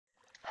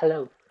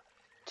Hello,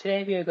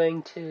 today we are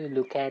going to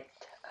look at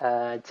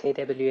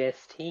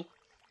JWST,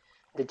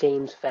 the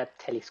James Webb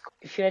Telescope.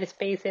 If you're a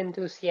space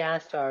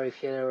enthusiast or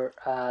if you're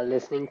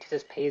listening to the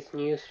space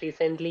news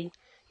recently,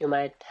 you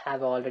might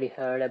have already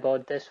heard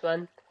about this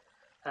one.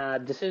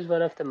 This is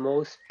one of the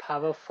most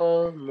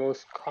powerful,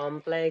 most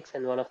complex,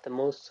 and one of the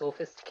most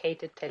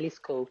sophisticated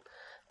telescopes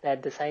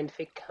that the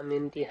scientific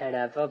community had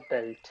ever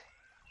built.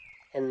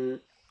 And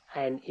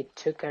it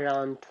took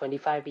around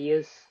 25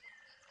 years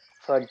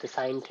for the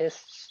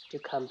scientists to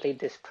complete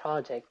this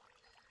project.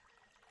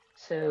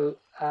 So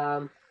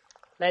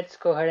let's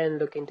go ahead and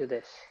look into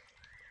this.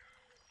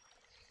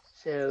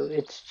 So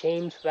it's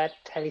James Webb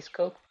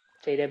Telescope,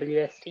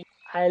 JWST.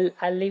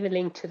 I'll leave a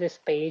link to this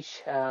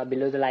page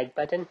below the like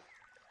button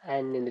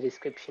and in the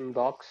description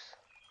box.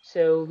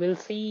 So we'll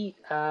see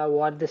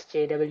what this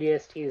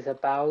JWST is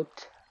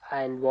about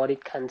and what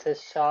it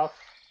consists of,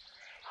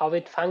 how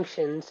it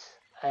functions,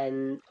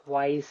 and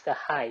why is the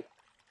hype?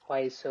 Why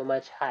is so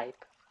much hype?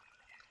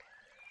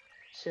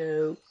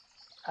 So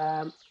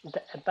the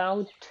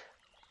about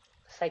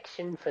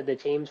section for the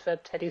James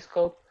Webb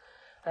Telescope.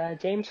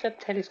 James Webb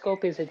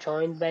Telescope is a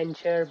joint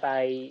venture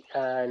by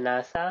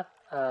NASA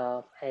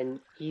and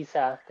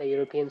ESA, the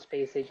European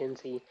Space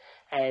Agency,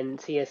 and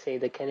CSA,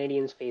 the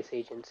Canadian Space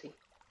Agency.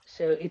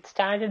 So it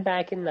started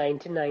back in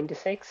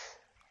 1996,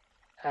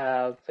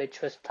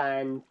 which was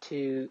planned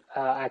to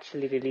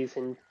actually release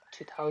in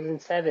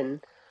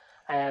 2007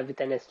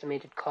 with an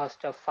estimated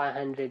cost of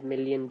 $500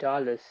 million,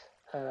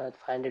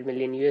 500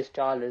 million US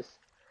dollars.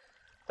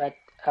 But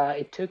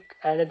it took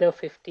another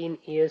 15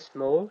 years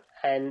more,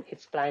 and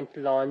it's planned to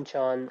launch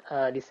on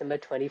December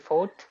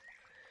 24th,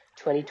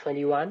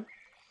 2021,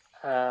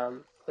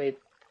 with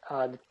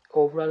the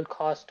overall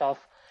cost of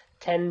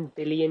 10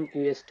 billion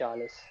US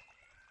dollars.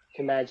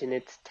 Imagine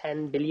it's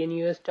 10 billion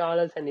US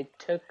dollars, and it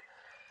took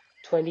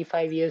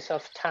 25 years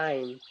of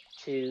time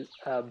to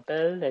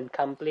build and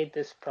complete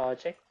this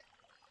project.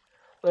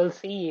 We'll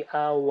see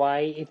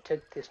why it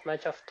took this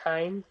much of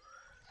time.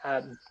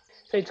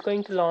 So it's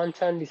going to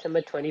launch on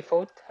December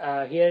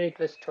 24th. Here it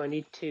was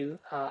 22.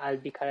 I'll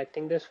be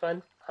correcting this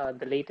one.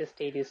 The latest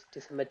date is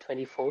December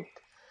 24th.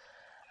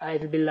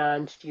 It will be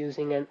launched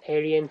using an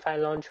Ariane 5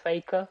 launch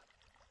vehicle.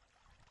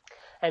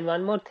 And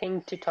one more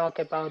thing to talk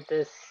about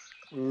this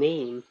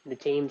name, the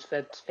James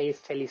Webb Space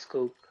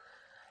Telescope.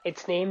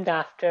 It's named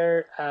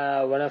after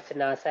one of the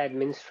NASA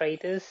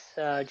administrators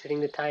during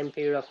the time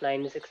period of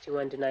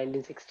 1961 to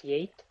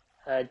 1968,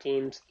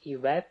 James E.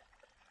 Webb.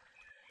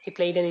 He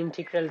played an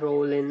integral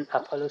role in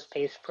Apollo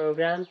space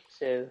program,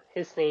 so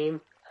his name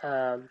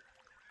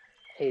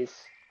is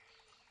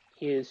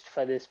used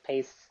for the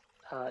space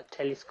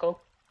telescope.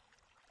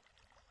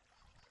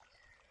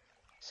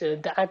 So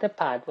the other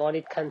part, what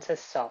it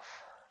consists of.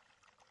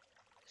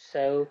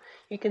 So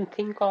you can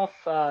think of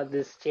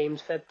this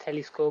James Webb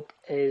Telescope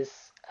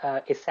is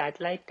a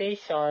satellite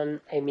dish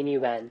on a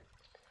minivan,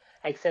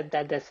 except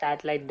that the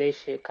satellite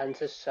dish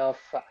consists of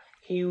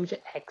huge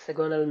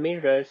hexagonal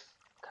mirrors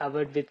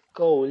covered with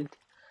gold,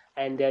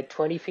 and they're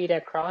 20 feet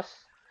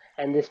across,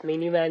 and this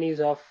minivan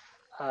is of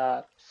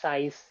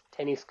size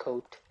tennis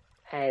court,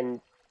 and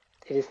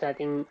it is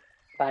nothing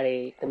but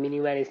the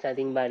minivan is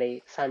nothing but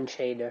a sun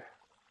shader.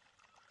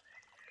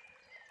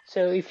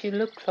 So if you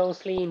look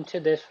closely into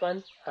this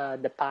one,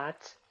 the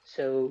parts,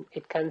 so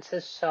it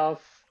consists of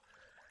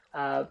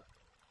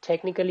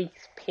technically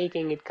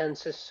speaking, it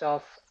consists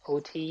of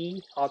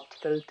OTE,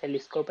 optical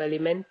telescope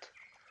element,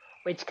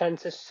 which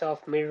consists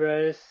of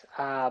mirrors,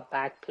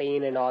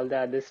 backplane, and all the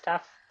other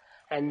stuff.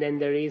 And then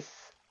there is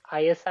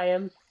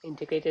ISIM,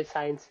 Integrated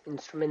Science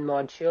Instrument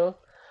Module,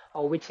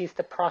 which is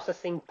the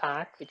processing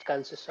part, which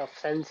consists of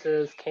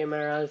sensors,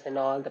 cameras, and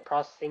all the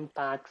processing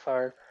part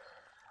for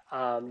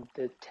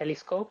the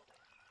telescope.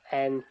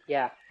 And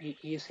yeah,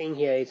 you're seeing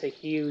here it's a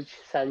huge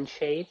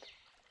sunshade.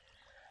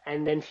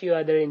 And then few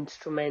other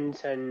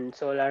instruments and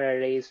solar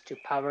arrays to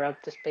power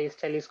up the space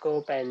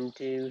telescope and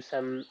do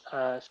some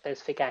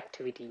specific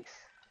activities.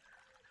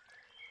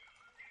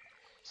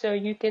 So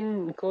you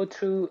can go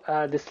through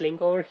this link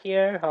over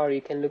here, or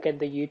you can look at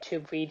the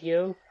YouTube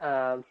video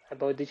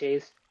about the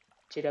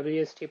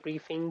JWST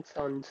briefings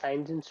on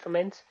science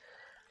instruments.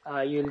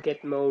 You'll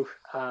get more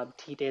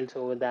details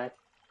over that.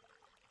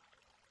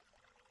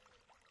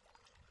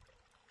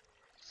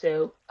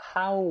 So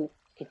how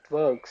it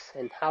works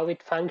and how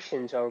it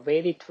functions, or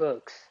where it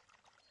works.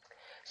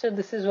 So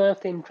this is one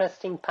of the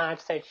interesting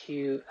parts that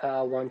you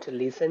want to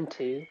listen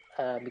to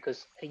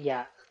because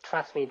yeah,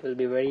 trust me, it will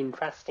be very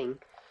interesting.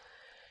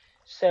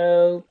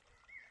 So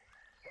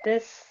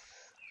this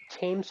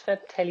James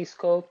Webb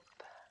Telescope,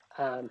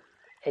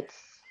 it's,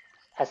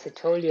 as I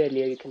told you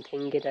earlier, you can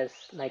think it as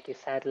like a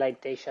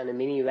satellite dish on a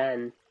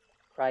minivan,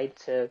 right?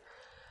 So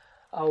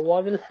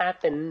what will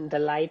happen, the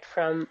light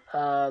from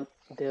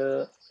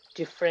the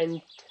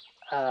different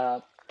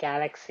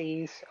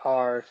galaxies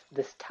or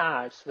the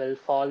stars will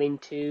fall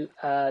into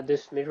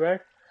this mirror,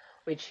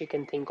 which you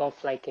can think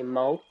of like a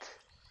mouth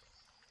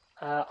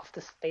of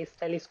the space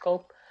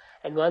telescope,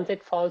 And once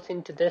it falls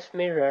into this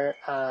mirror,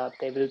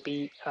 they will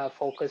be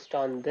focused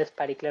on this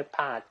particular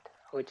part,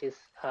 which is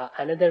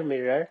another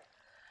mirror,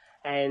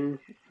 and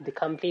the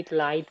complete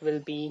light will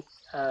be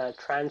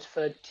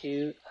transferred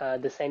to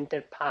the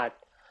center part,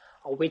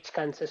 which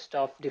consists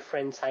of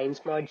different science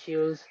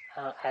modules.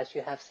 As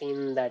you have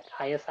seen that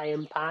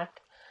ISIM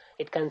part,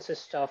 it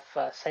consists of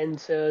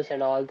sensors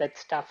and all that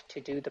stuff to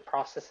do the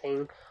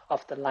processing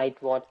of the light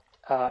what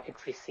it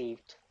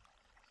received.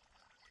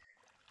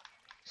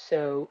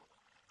 So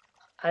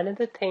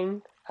another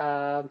thing,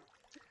 so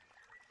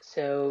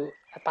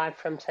apart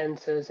from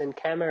sensors and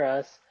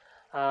cameras,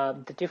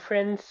 the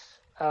difference,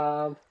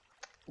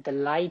 the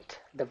light,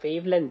 the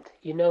wavelength,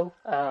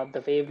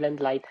 the wavelength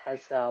light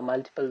has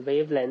multiple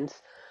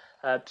wavelengths.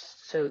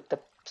 So the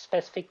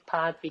specific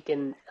part we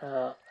can,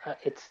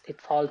 it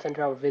falls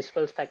under our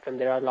visible spectrum.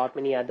 There are a lot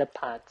many other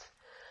parts.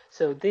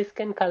 So this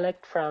can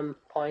collect from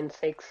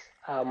 0.6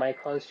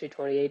 microns to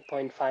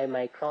 28.5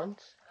 microns.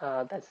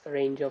 That's the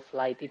range of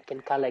light it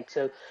can collect.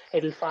 So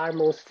it'll fall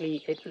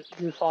mostly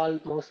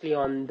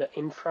on the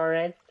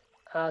infrared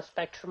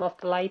spectrum of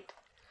the light.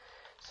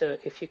 So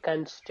if you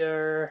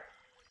consider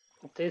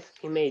this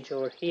image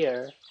over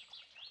here,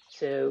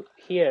 so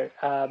here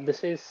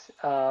this is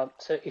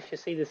so if you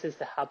see, this is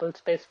the Hubble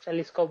Space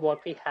Telescope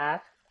what we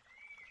have,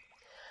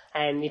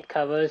 and it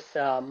covers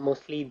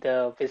mostly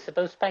the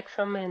visible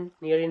spectrum and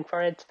near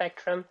infrared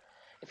spectrum.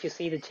 If you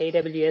see the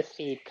JWST,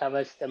 it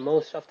covers the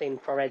most of the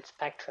infrared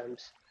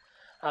spectrums,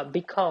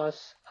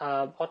 because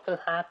what will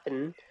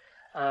happen,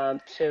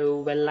 so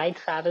when light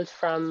travels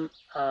from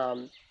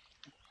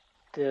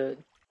the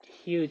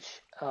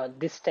huge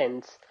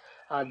distance,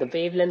 the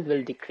wavelength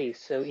will decrease.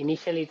 So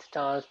initially it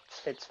starts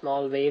at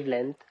small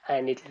wavelength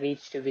and it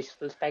reaches to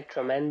visible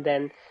spectrum, and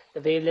then the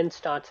wavelength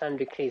starts on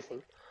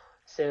decreasing.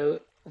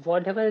 So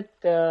whatever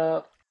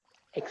the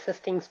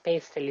existing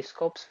space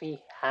telescopes we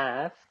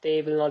have,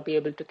 they will not be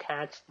able to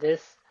catch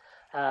this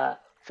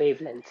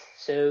wavelength.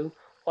 So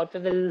what we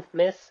will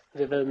miss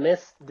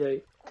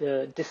the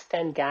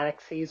distant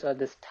galaxies or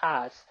the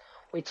stars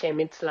which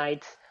emits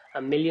lights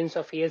millions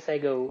of years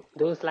ago.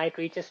 Those light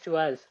reaches to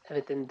us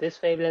within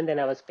this wavelength, and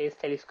our space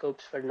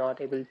telescopes will not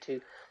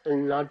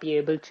be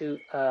able to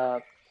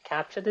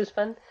capture this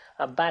one.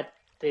 But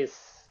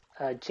this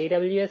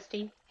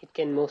JWST, it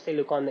can mostly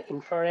look on the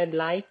infrared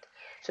light,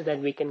 so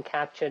that we can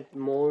capture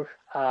more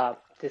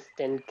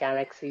distant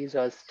galaxies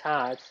or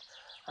stars,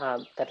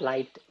 that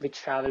light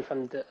which travel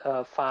from the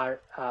far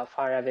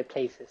away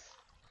places.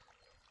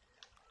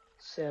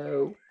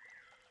 So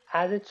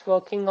as it's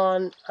working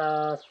on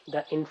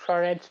the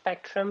infrared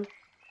spectrum,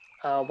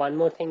 one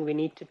more thing we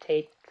need to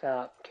take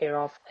care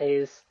of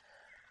is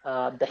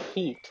the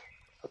heat.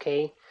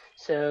 Okay,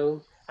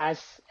 so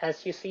as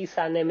you see,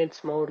 sun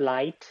emits more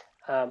light,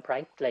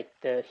 right, like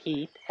the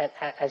heat, and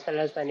as well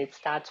as when it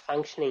starts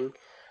functioning,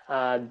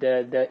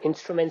 the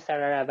instruments that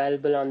are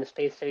available on the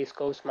space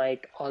telescopes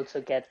might also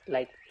get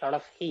like a lot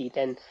of heat,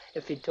 and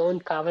if we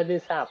don't cover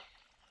this up,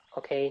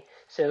 okay,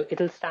 so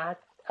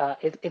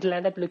it'll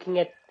end up looking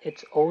at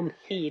its own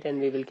heat, and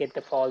we will get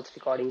the false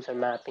recordings or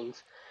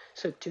mappings.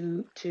 So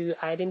to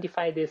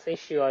identify this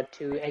issue, or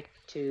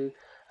to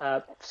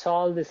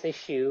solve this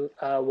issue,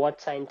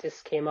 what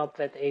scientists came up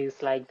with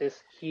is like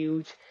this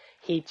huge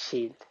heat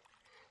shield.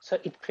 So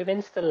it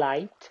prevents the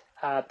light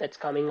that's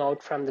coming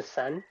out from the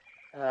sun,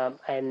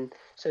 and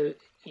so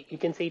you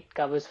can see it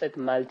covers with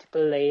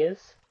multiple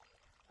layers.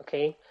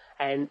 Okay,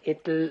 and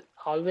it will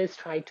always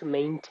try to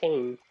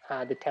maintain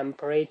the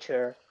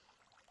temperature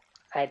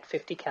at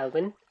 50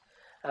 Kelvin,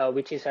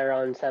 which is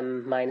around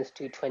some minus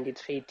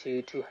 223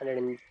 to 200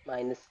 and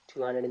minus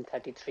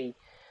 233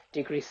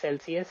 degrees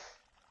Celsius.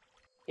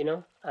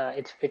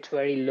 It's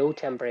very low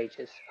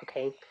temperatures.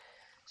 Okay,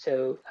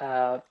 so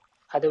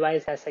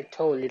otherwise, as I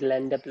told, it'll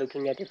end up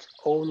looking at its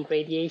own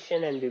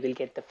radiation, and we will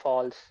get the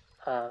false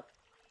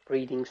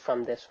readings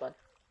from this one.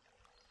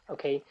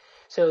 Okay,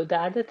 so the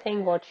other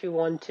thing what you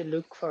want to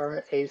look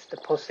for is the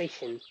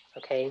position.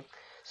 Okay,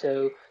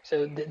 so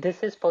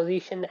this is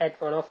position at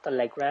one of the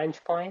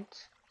Lagrange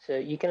points. So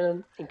you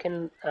can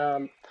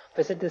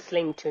visit this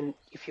link to,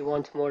 if you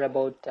want more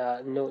about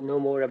know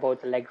more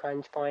about the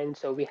Lagrange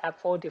points. So we have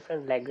 4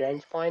 different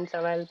Lagrange points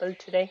available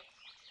today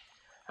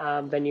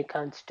when you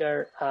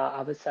consider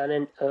our sun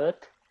and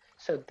Earth.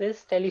 So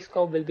this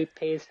telescope will be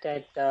placed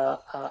at the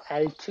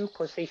L2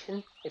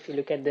 position. If you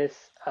look at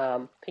this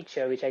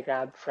picture, which I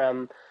grabbed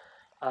from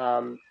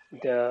one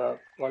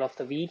of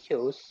the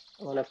videos,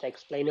 one of the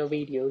explainer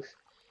videos.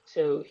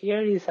 So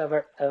here is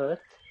our Earth,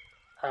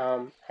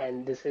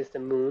 and this is the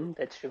moon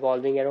that's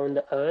revolving around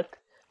the Earth.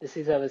 This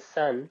is our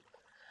sun,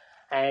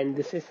 and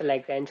this is the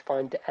Lagrange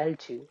point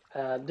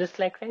L2. This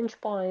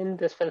Lagrange point,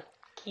 this will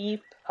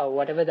keep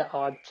whatever the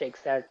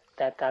objects that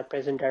are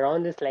present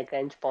around this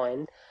Lagrange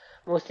point.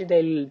 Mostly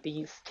they will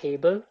be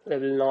stable. There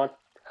will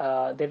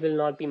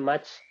not be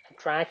much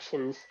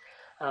attractions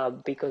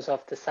because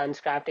of the sun's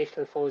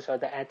gravitational force or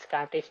the Earth's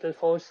gravitational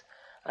force.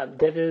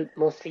 They will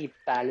mostly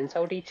balance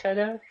out each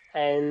other,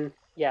 and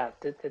yeah,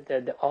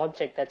 the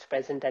object that's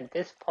present at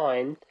this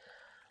point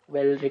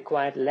will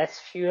require less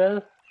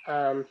fuel,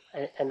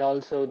 and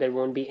also there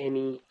won't be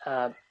any,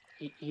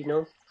 you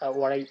know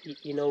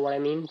you know what I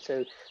mean.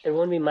 So there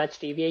won't be much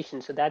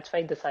deviation. So that's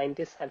why the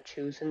scientists have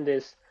chosen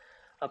this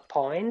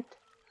point.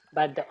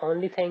 But the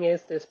only thing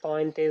is, this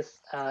point is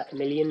a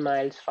million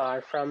miles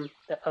far from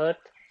the Earth,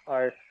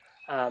 or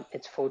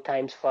it's 4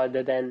 times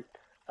further than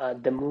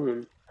the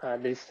Moon, the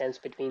distance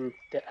between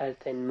the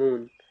Earth and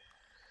Moon.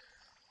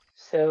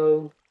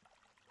 So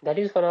that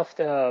is one of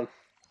the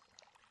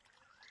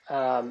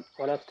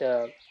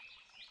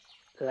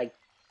like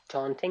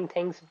daunting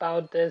things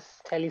about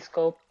this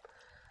telescope,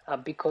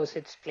 because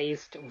it's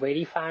placed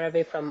very far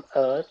away from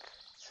Earth.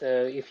 So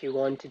if you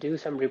want to do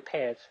some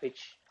repairs,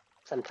 which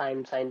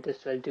sometimes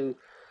scientists will do,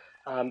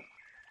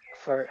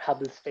 for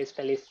Hubble Space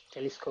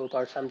Telescope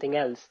or something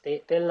else,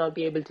 they'll not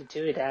be able to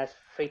do it as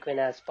frequent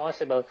as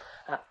possible.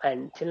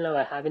 And till now,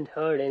 I haven't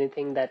heard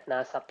anything that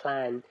NASA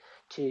planned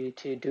to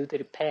do the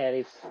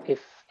repair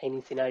if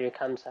any scenario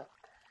comes up.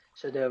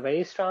 So they're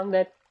very strong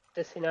that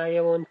the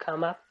scenario won't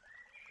come up,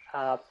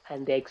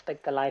 and they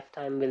expect the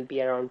lifetime will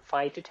be around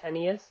 5 to 10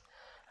 years.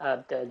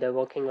 The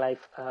working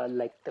life,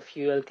 like the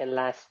fuel, can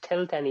last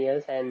till 10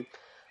 years, and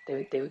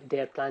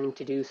they're planning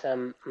to do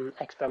some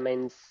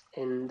experiments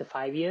in the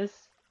 5 years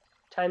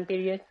time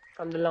period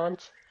from the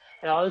launch.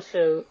 And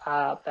also,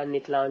 when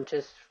it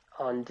launches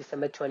on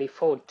December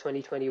 24th,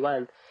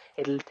 2021,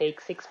 it'll take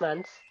 6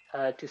 months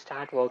to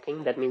start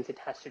working. That means it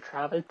has to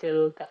travel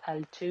till the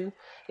L2.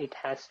 It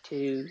has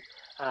to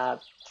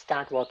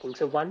start working.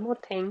 So one more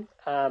thing,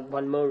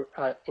 one more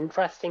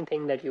interesting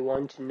thing that you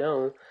want to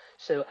know.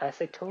 So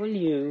as I told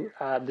you,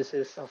 this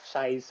is of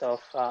size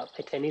of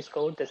a tennis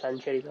court. The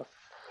Sunshine is of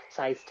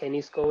size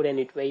tennis court, and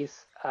it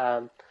weighs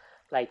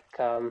like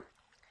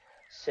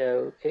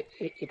so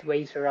it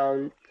weighs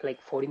around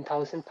like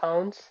 14,000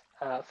 pounds.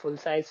 Full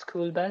size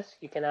school bus.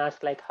 You can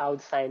ask like how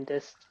the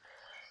scientists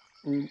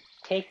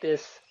take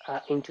this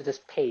into the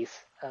space.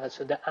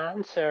 So the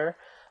answer,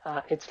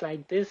 it's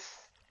like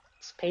this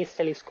space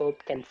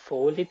telescope can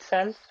fold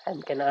itself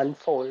and can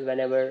unfold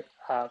whenever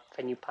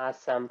when you pass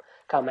some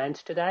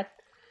commands to that.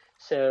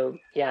 So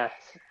yeah,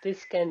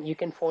 this you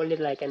can fold it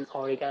like an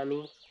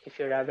origami, if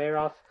you're aware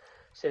of.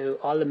 So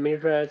all the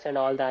mirrors and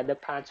all the other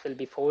parts will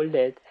be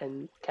folded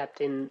and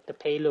kept in the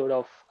payload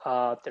of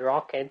the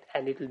rocket,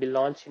 and it will be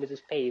launched into the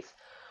space.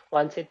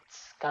 Once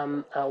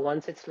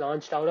it's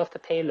launched out of the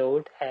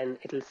payload, and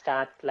it'll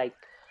start like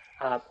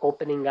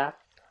opening up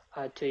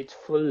to its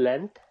full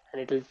length,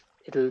 and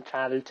it'll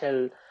travel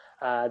till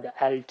the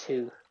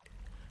L2.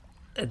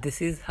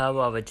 This is how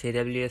our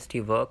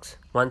JWST works.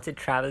 Once it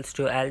travels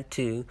to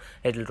L2,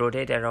 it'll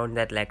rotate around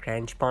that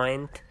Lagrange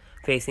point,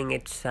 facing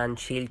its sun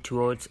shield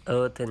towards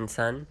Earth and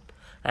Sun,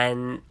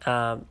 and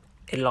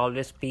it'll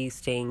always be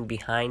staying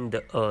behind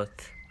the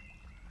Earth.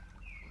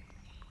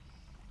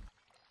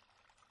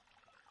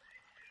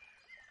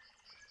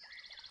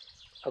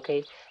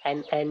 Okay,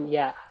 and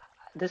yeah,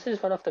 this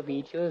is one of the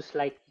videos,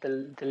 like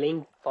the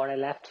link what I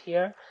left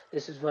here.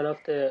 This is one of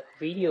the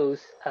videos,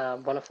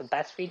 one of the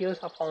best videos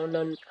I found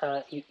on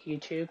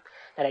YouTube,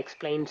 that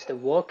explains the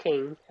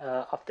working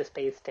of the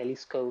space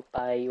telescope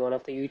by one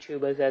of the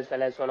YouTubers, as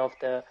well as one of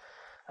the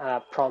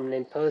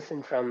prominent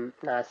person from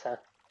NASA.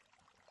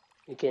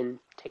 You can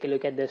take a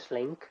look at this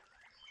link.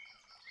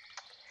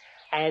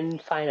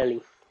 And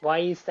finally, why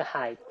is the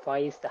hype? Why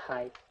is the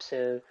hype?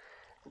 So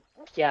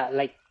yeah,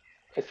 like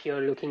if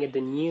you're looking at the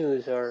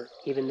news or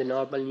even the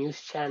normal news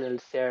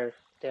channels, they're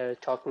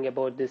talking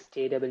about this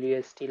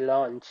JWST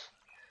launch.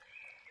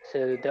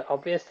 So the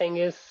obvious thing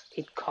is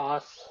it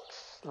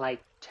costs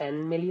like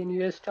 10 million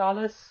US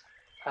dollars.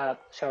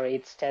 Sorry,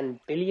 it's 10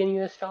 billion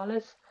US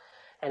dollars.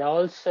 And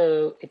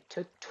also it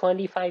took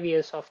 25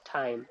 years of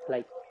time.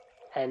 Like,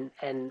 and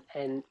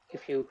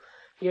if you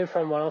hear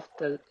from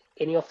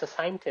any of the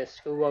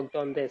scientists who worked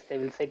on this, they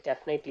will say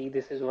definitely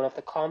this is one of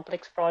the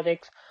complex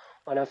projects,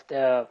 one of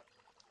the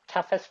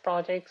toughest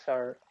projects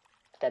or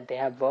that they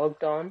have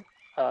worked on.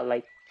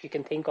 Like you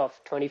can think of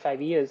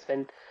 25 years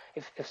when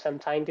if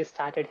some scientist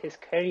started his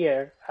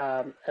career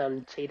on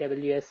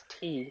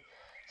JWST,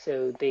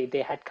 so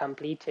they had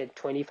completed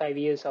 25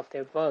 years of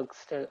their work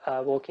still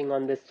working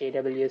on this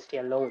JWST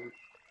alone.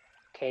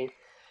 Okay,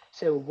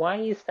 so why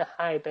is the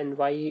hype, and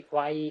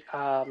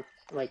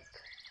like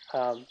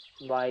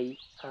why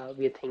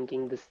we're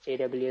thinking this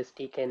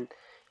JWST can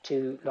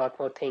do a lot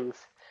more things?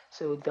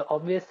 So the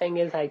obvious thing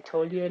is, I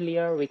told you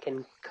earlier, we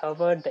can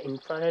cover the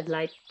infrared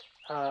light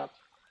uh,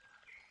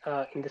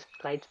 in the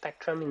light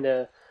spectrum, in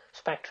the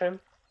spectrum.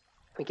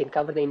 We can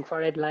cover the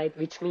infrared light,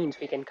 which means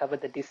we can cover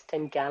the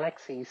distant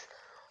galaxies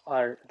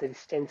or the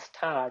distant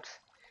stars.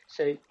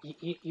 So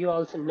you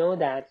also know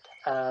that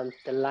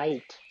the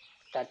light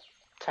that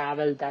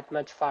travel that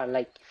much far,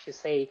 like if you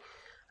say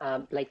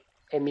like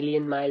a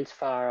million miles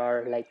far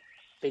or like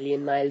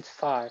billion miles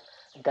far,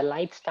 the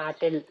light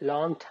started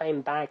long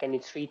time back and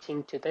it's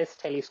reaching to this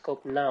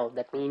telescope now.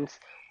 That means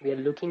we are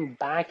looking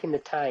back in the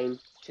time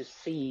to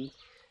see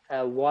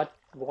what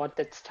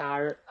that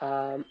star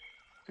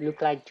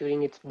look like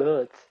during its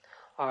birth,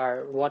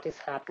 or what is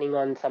happening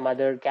on some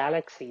other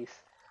galaxies.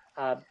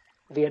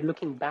 we are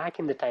looking back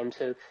in the time.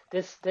 So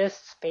this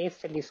space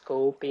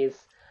telescope is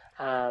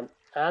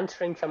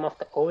answering some of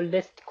the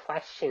oldest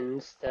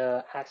questions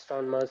the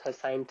astronomers or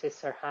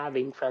scientists are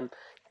having from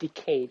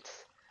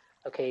decades.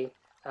 Okay,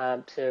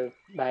 so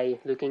by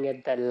looking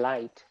at the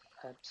light,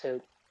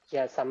 so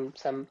yeah,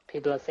 some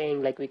people are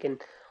saying like we can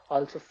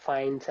also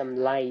find some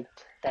light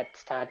that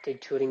started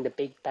during the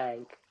Big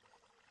Bang.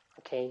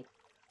 Okay,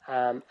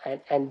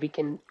 and we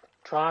can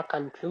draw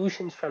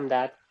conclusions from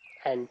that.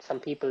 And some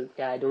people,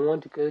 yeah, I don't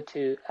want to go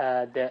to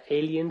the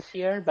aliens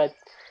here, but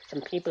some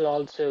people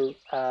also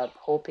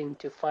hoping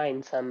to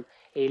find some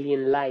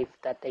alien life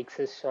that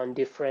exists on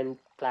different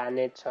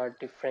planets or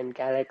different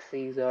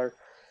galaxies or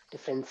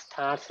different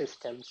star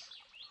systems.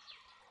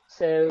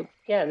 So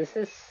yeah, this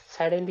is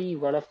certainly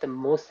one of the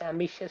most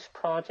ambitious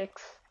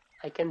projects,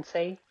 I can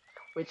say,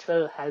 which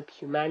will help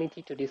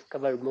humanity to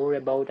discover more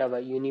about our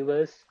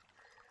universe,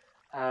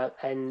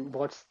 and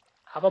what's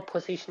our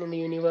position in the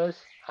universe.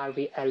 Are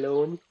we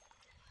alone?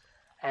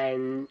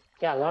 And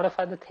yeah, a lot of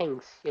other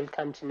things you'll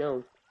come to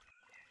know.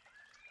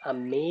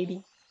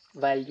 Maybe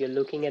while you're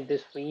looking at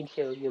this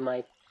video, you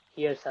might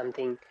hear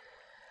something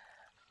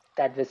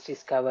that was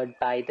discovered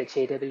by the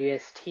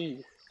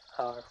JWST,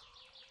 or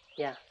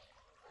yeah,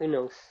 who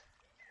knows.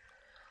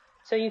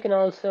 So you can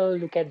also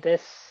look at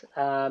this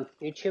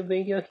YouTube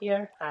video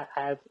here.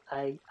 I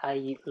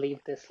leave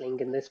this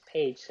link in this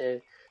page. So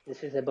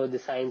this is about the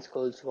science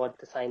goals, what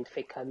the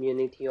scientific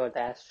community or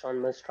the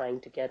astronomers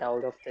trying to get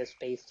out of the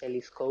space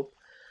telescope.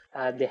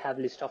 They have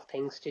list of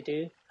things to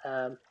do,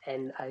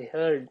 and I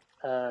heard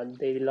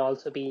they will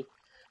also be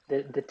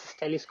the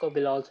telescope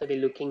will also be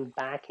looking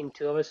back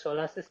into our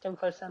solar system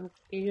for some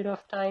period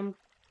of time,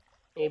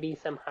 maybe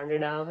some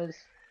 100 hours.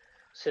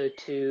 So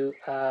to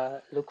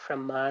look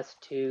from Mars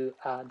to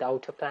the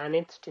outer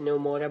planets to know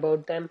more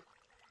about them.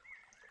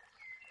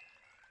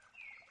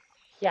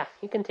 Yeah,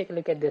 you can take a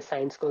look at the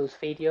science goals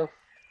video.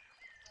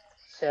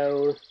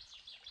 So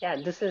yeah,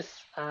 this is,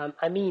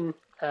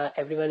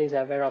 everyone is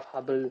aware of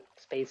Hubble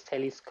Space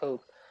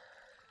Telescope.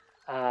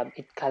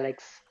 It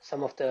collects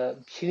some of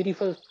the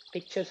beautiful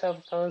pictures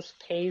of the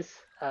space.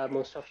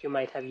 Most of you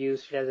might have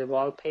used it as a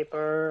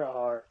wallpaper,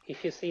 or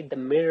if you see the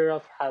mirror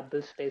of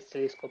Hubble Space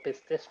Telescope is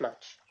this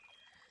much.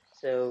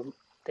 So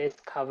this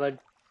covered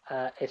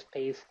a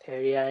space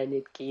area, and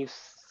it gives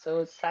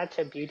such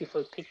a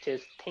beautiful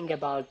pictures. Think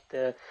about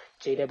the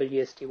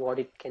JWST, what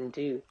it can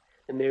do.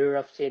 The mirror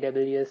of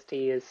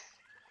JWST is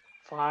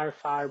far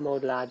more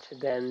larger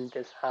than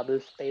this Hubble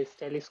Space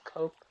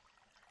Telescope.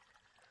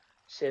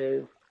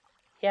 So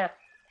yeah,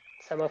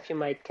 some of you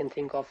might can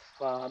think of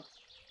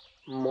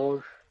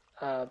more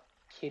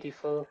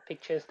beautiful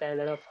pictures than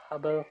that of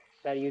Hubble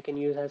that you can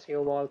use as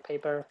your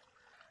wallpaper.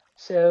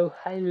 So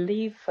I'll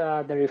leave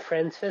the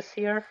references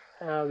here,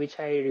 which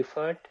I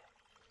referred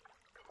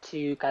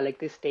to collect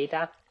this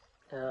data.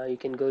 You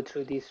can go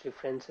through these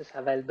references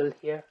available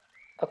here.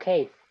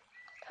 Okay,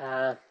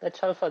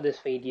 that's all for this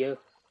video.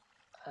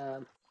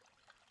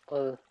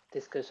 We'll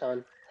discuss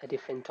on a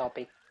different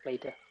topic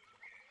later.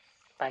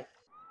 Bye.